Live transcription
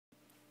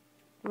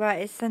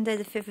Right, it's Sunday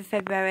the 5th of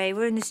February.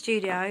 We're in the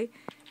studio.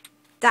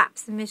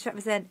 Daps and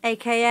Misrepresent,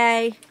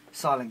 aka...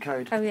 Silent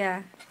Code. Oh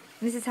yeah.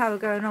 This is how we're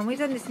going on. We've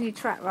done this new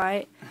track,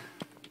 right?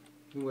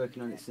 Been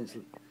working on it since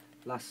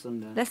last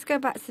Sunday. Let's go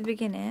back to the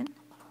beginning.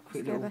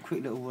 Quick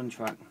little one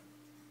track.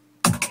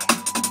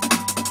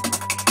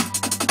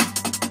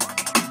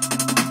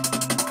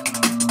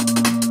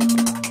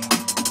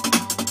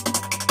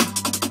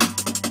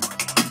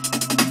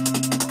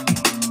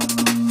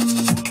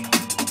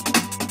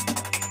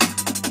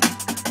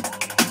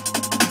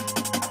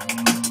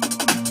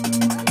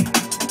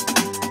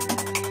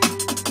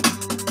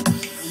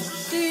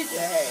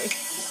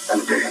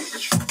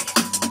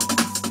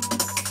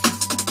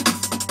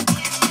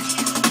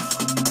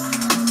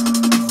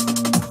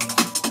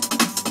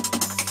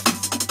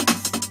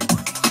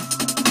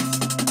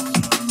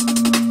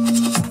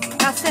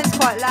 That sounds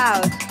quite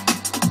loud.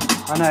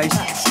 I know,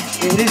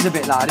 it is a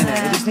bit loud, isn't it?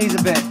 It just needs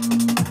a bit.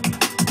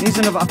 Needs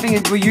another. I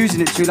think we're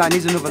using it too loud. It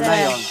needs another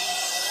lay on.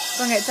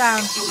 Bring it down.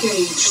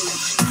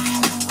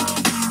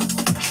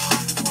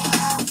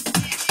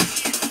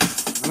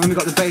 And when we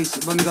got the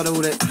bass, when we got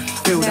all it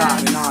filled out,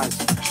 it'd be nice.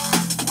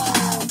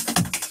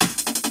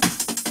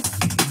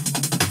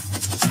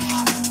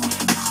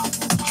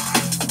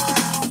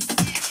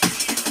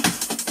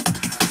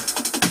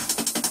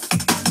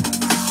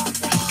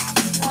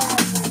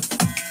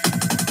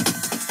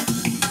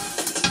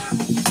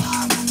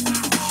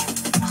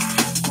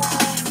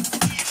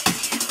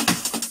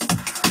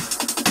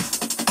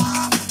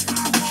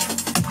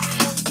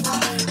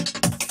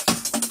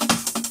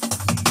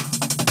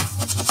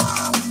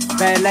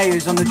 Bare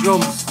layers on the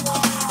drums.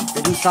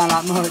 It doesn't sound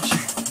like much.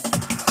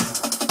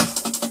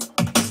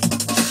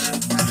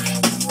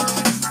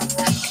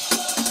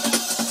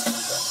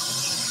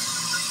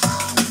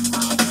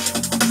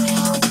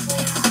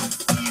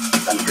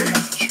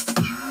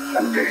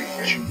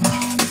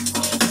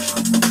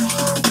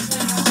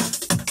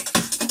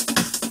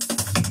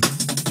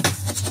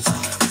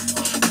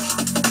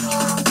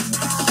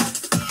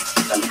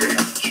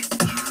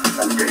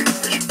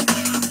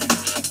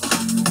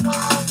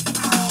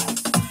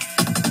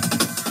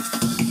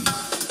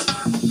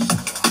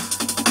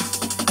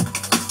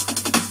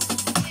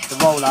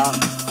 Roll out.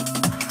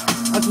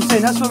 As I'm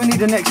saying, that's why we need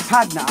the next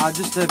pad now,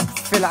 just to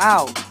fill it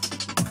out.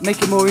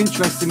 Make it more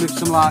interesting with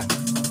some like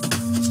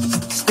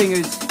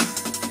stingers.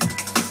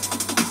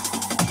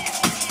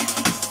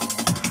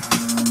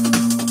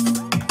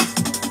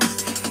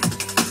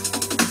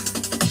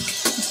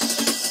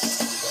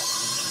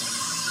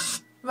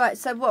 Right,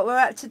 so what, we're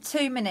up to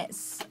 2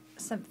 minutes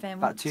something.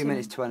 About 2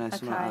 minutes 20,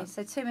 something like that.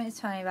 So 2 minutes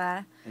 20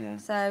 there. Yeah.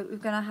 So we're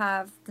going to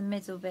have the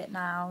middle bit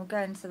now. We'll go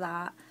into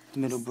that. The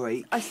middle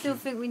break. I still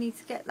think we need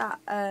to get that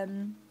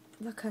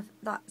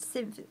that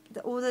synth,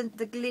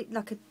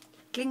 like a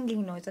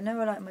glingling noise. I know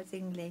I like my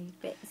dingly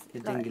bits.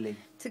 The like, dingly.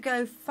 To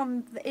go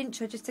from the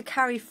intro just to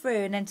carry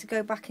through and then to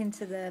go back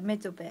into the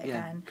middle bit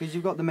again. Because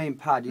you've got the main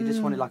pad, you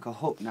just wanted like a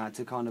hook now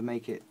to kind of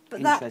make it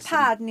but interesting. That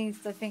pad needs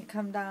to, I think,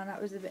 come down.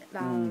 That was a bit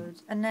loud.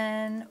 And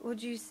then what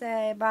do you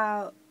say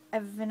about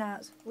everything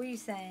else? What are you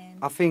saying?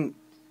 I think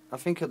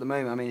at the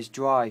moment, I mean, it's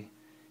dry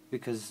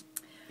because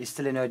it's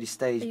still in early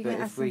stage. But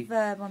if we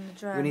verb on the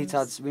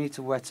drums. we need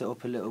to wet it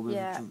up a little with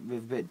a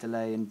bit of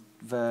delay and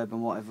verb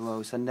and whatever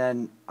else. And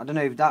then I don't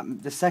know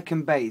that the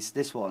second bass,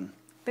 this one.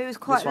 But it was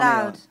quite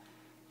loud.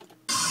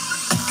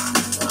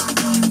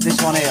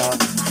 This one here.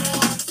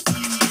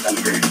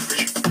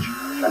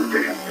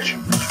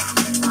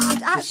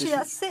 Actually,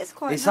 that sits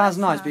quite. It sounds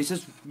nice, now. but it's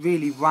just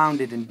really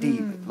rounded and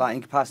deep, like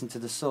in comparison to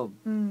the sub.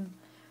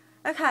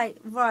 Okay,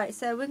 right.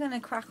 So we're gonna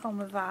crack on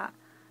with that.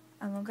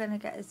 And we're going to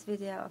get this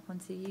video up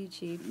onto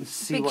YouTube.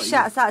 Big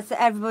shouts out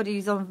to everybody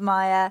who's on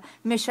my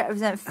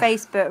Misrepresent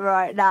Facebook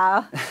right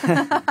now.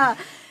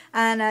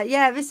 And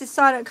yeah, this is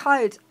Silent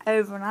Code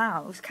over and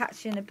out. We'll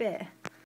catch you in a bit.